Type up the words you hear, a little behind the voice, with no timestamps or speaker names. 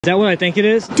Is that what I think it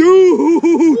is? Dude,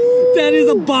 that is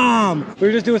a bomb. We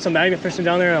were just doing some magnet fishing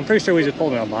down there, and I'm pretty sure we just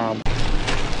pulled in a bomb.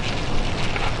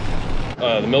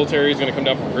 The military is going to come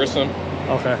down from Grissom.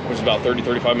 Okay. Which is about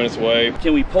 30-35 minutes away.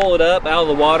 Can we pull it up out of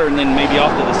the water and then maybe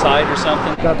off to the side or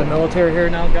something? Got the military here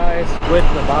now, guys, with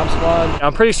the bomb squad.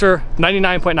 I'm pretty sure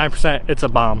 99.9% it's a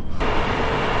bomb.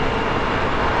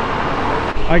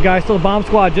 All right, guys, so the bomb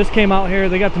squad just came out here.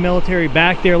 They got the military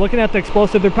back there looking at the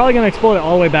explosive. They're probably going to explode it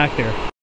all the way back there.